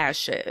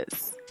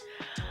rashes.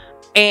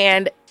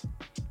 And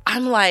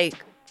I'm like,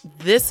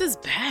 this is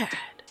bad.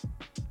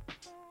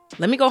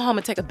 Let me go home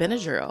and take a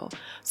Benadryl.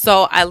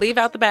 So I leave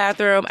out the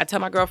bathroom. I tell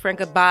my girlfriend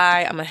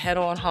goodbye. I'm going to head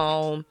on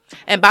home.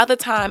 And by the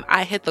time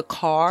I hit the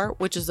car,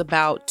 which is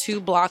about 2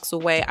 blocks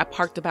away, I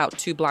parked about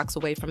 2 blocks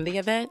away from the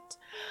event.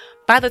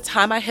 By the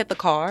time I hit the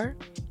car,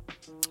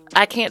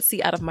 I can't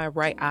see out of my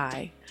right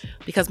eye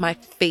because my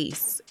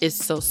face is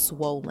so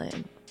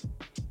swollen.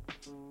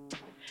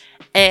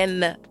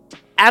 And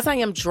as I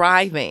am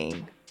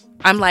driving,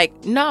 I'm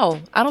like, no,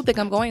 I don't think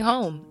I'm going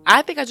home.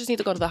 I think I just need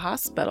to go to the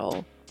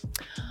hospital.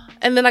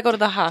 And then I go to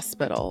the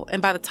hospital.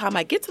 And by the time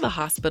I get to the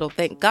hospital,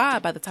 thank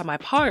God, by the time I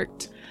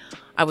parked,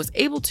 I was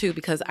able to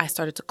because I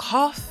started to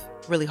cough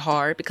really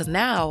hard because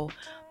now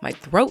my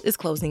throat is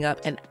closing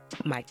up and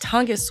my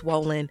tongue is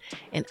swollen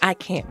and I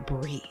can't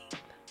breathe.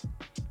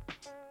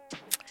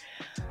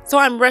 So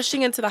I'm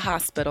rushing into the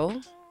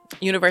hospital,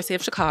 University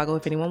of Chicago,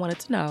 if anyone wanted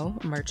to know,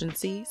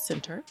 emergency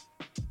center.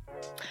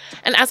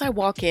 And as I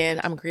walk in,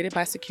 I'm greeted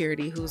by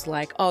security who's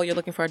like, oh, you're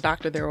looking for a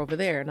doctor, they're over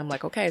there. And I'm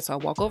like, okay. So I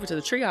walk over to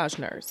the triage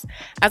nurse.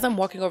 As I'm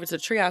walking over to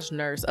the triage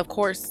nurse, of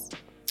course,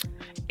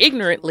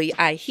 ignorantly,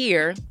 I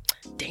hear,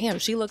 damn,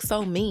 she looks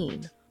so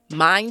mean.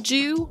 Mind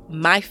you,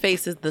 my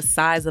face is the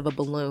size of a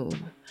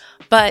balloon.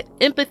 But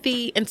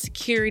empathy and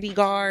security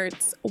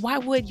guards, why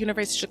would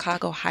University of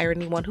Chicago hire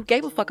anyone who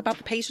gave a fuck about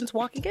the patients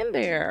walking in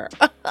there?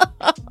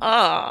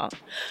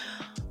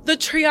 The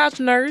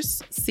triage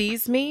nurse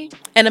sees me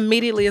and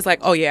immediately is like,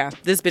 oh yeah,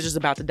 this bitch is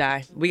about to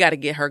die. We got to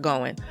get her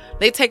going.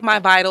 They take my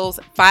vitals.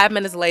 5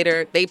 minutes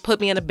later, they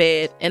put me in a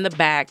bed in the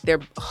back. They're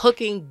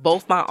hooking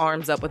both my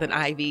arms up with an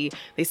IV.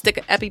 They stick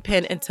an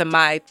EpiPen into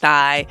my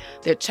thigh.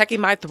 They're checking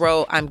my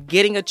throat. I'm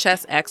getting a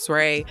chest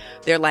x-ray.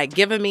 They're like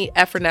giving me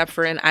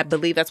epinephrine. I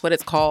believe that's what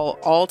it's called.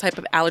 All type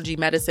of allergy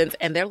medicines.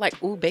 And they're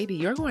like, ooh, baby,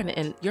 you're going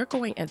into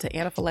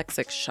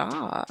anaphylactic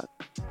shock.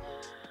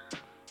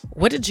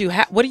 What did you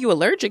have? What are you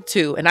allergic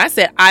to? And I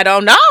said, I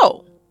don't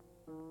know.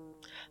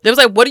 They was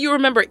like, what do you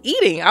remember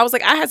eating? I was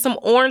like, I had some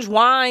orange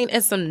wine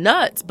and some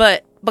nuts,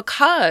 but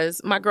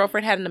because my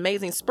girlfriend had an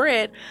amazing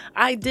spread,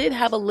 I did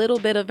have a little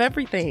bit of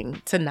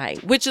everything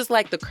tonight, which is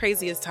like the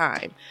craziest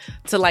time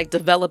to like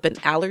develop an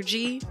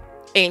allergy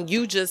and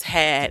you just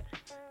had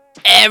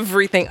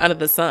everything under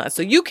the sun.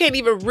 So you can't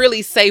even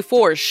really say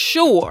for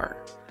sure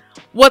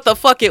what the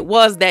fuck it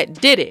was that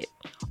did it.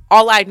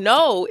 All I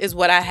know is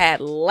what I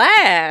had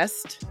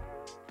last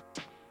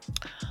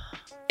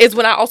is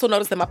when I also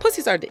noticed that my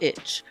pussy started to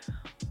itch.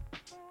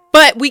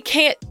 But we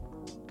can't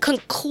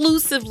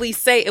conclusively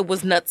say it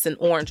was nuts and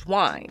orange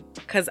wine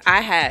because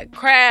I had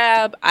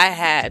crab, I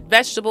had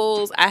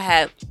vegetables, I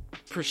had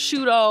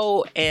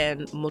prosciutto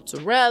and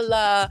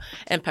mozzarella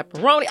and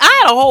pepperoni.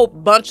 I had a whole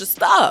bunch of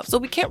stuff. So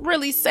we can't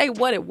really say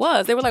what it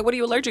was. They were like, what are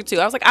you allergic to?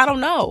 I was like, I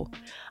don't know.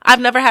 I've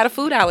never had a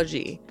food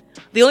allergy.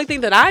 The only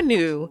thing that I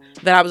knew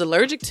that I was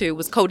allergic to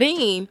was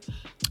codeine.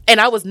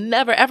 And I was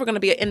never, ever going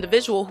to be an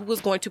individual who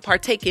was going to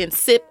partake in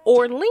sip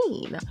or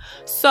lean.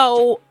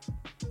 So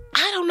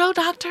I don't know,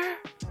 doctor,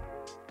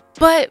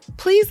 but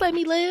please let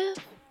me live.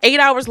 8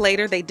 hours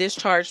later, they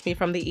discharged me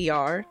from the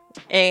ER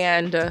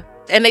and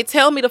they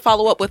tell me to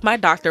follow up with my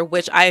doctor,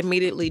 which I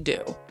immediately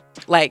do.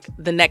 Like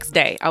the next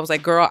day, I was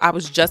like, girl, I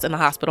was just in the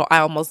hospital. I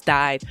almost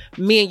died.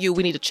 Me and you,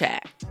 we need to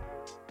chat.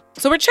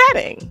 So we're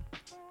chatting.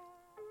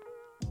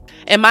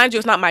 And mind you,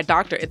 it's not my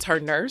doctor, it's her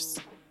nurse.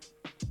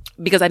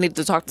 Because I needed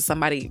to talk to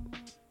somebody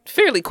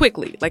fairly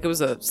quickly. Like it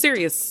was a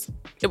serious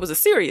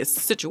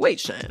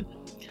situation.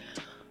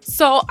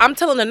 So I'm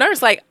telling the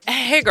nurse like,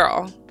 hey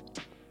girl,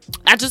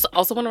 I just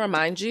also want to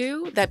remind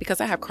you that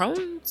because I have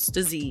Crohn's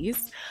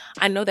disease,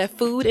 I know that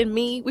food and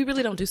me, we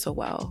really don't do so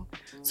well.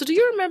 So do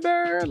you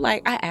remember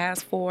like I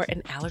asked for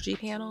an allergy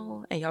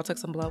panel and y'all took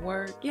some blood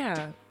work?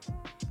 Yeah.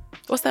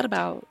 What's that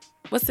about?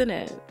 What's in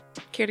it?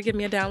 Care to give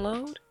me a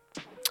download?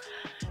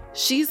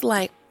 She's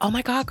like, oh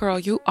my God, girl,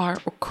 you are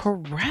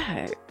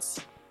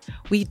correct.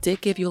 We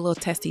did give you a little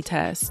testy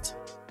test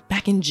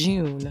back in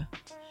June.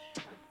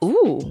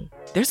 Ooh,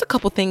 there's a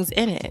couple things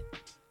in it.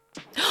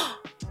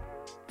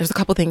 There's a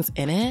couple things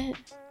in it?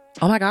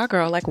 Oh my God,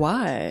 girl, like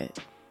what?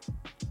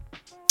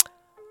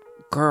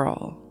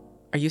 Girl,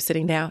 are you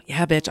sitting down?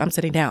 Yeah, bitch, I'm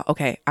sitting down.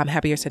 Okay, I'm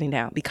happy you're sitting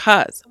down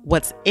because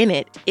what's in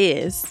it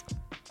is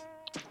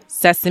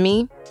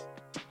sesame,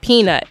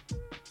 peanut,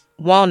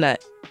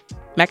 walnut,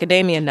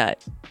 macadamia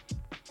nut,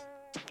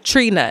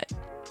 tree nut,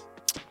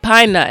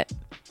 pine nut,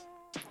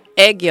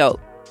 egg yolk,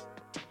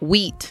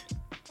 wheat,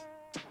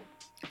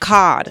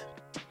 cod,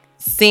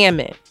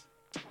 salmon.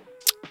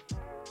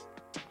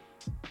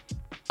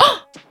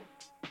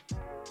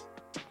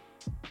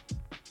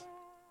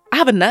 I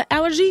have a nut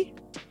allergy?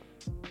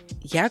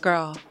 Yeah,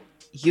 girl,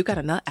 you got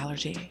a nut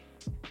allergy.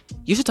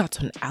 You should talk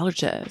to an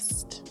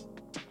allergist.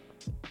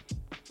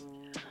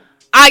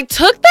 I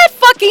took that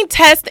fucking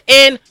test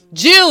in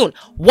June.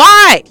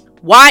 Why?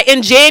 Why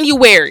in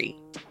January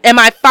am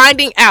I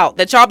finding out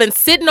that y'all been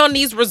sitting on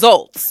these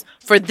results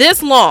for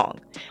this long?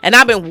 And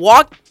I've been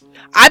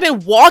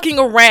walking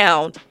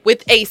around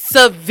with a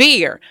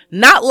severe,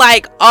 not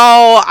like,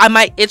 oh, I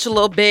might itch a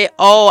little bit.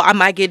 Oh, I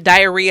might get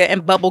diarrhea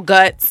and bubble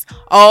guts.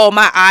 Oh,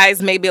 my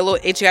eyes may be a little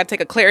itchy. I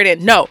take a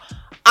Claritin. No,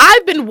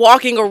 I've been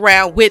walking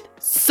around with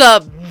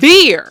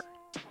severe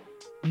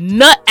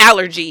nut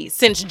allergies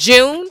since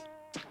June.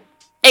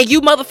 And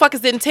you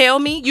motherfuckers didn't tell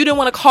me. You didn't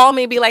want to call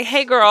me and be like,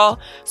 hey, girl,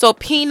 so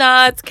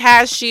peanuts,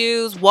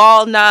 cashews,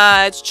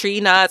 walnuts, tree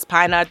nuts,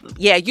 pine nuts.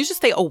 Yeah, you should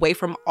stay away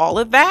from all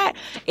of that.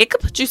 It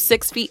could put you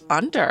 6 feet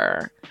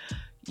under.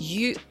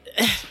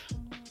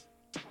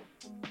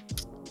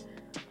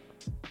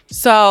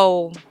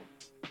 So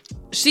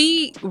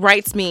she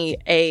writes me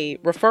a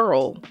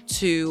referral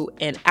to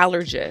an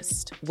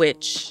allergist,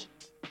 which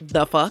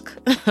the fuck?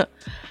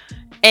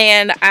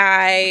 And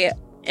I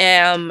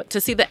am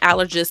to see the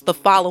allergist the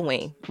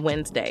following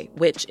Wednesday,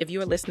 which if you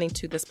are listening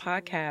to this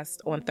podcast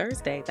on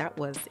Thursday, that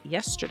was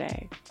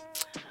yesterday.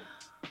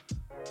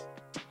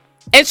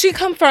 And she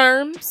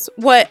confirms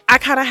what I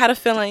kind of had a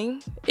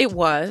feeling it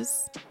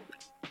was.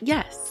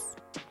 Yes,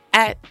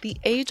 at the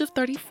age of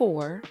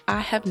 34, I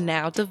have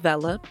now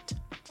developed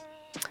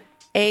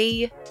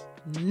a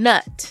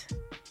nut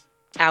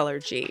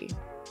allergy.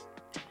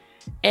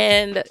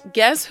 And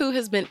guess who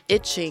has been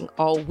itching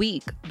all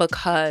week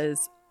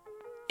because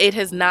it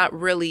has not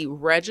really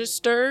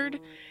registered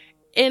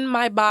in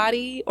my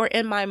body or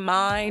in my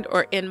mind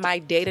or in my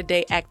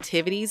day-to-day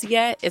activities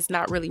yet. It's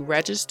not really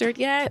registered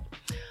yet.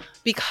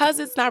 Because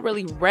it's not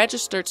really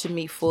registered to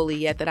me fully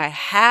yet that I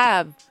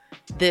have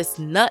this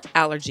nut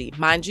allergy.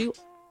 Mind you,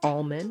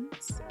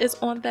 almonds is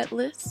on that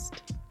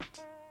list.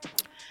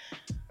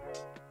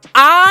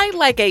 I,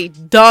 like a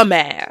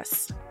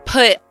dumbass,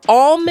 put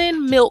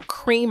almond milk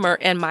creamer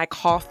in my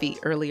coffee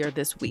earlier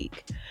this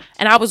week.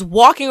 And I was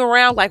walking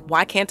around like,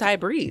 why can't I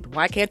breathe?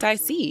 Why can't I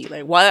see?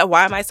 Like,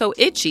 why am I so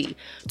itchy?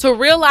 To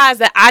realize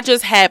that I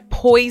just had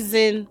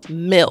poison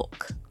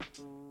milk.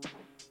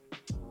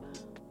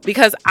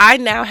 Because I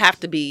now have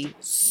to be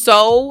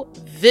so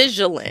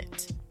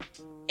vigilant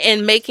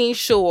in making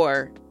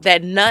sure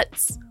that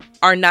nuts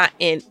are not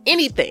in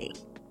anything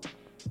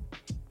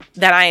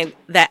that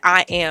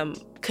I am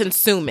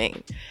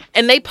consuming.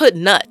 And they put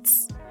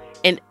nuts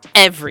in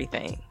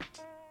everything.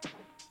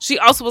 She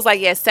also was like,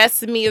 yeah,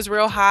 sesame is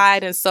real high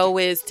and so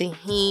is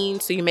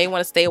tahini. So you may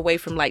want to stay away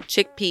from like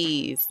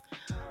chickpeas,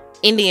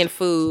 Indian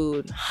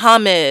food,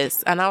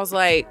 hummus. And I was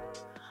like,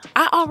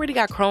 I already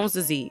got Crohn's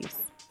disease.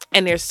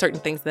 And there's certain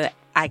things that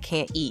I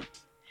can't eat.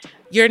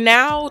 You're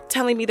now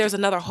telling me there's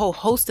another whole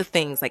host of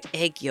things like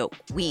egg yolk,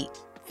 wheat,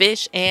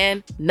 fish,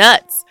 and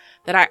nuts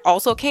that I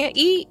also can't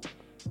eat?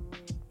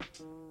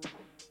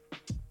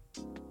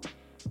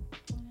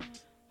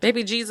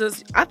 Baby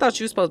Jesus, I thought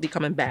you were supposed to be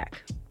coming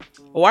back.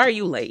 Why are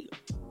you late?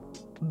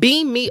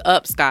 Beam me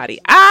up, Scotty.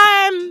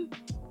 I'm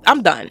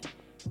done.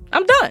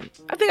 I'm done.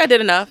 I think I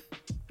did enough.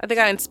 I think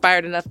I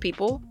inspired enough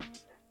people.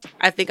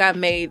 I think I've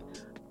made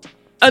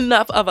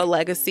enough of a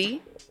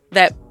legacy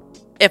that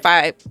if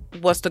I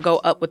was to go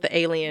up with the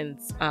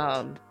aliens,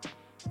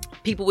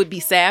 people would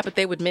be sad, but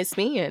they would miss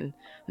me and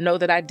know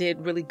that I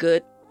did really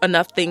good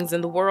enough things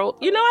in the world.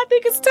 You know, I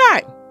think it's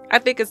time. I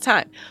think it's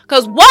time.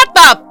 Because what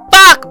the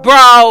fuck,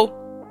 bro?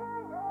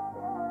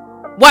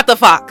 What the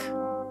fuck?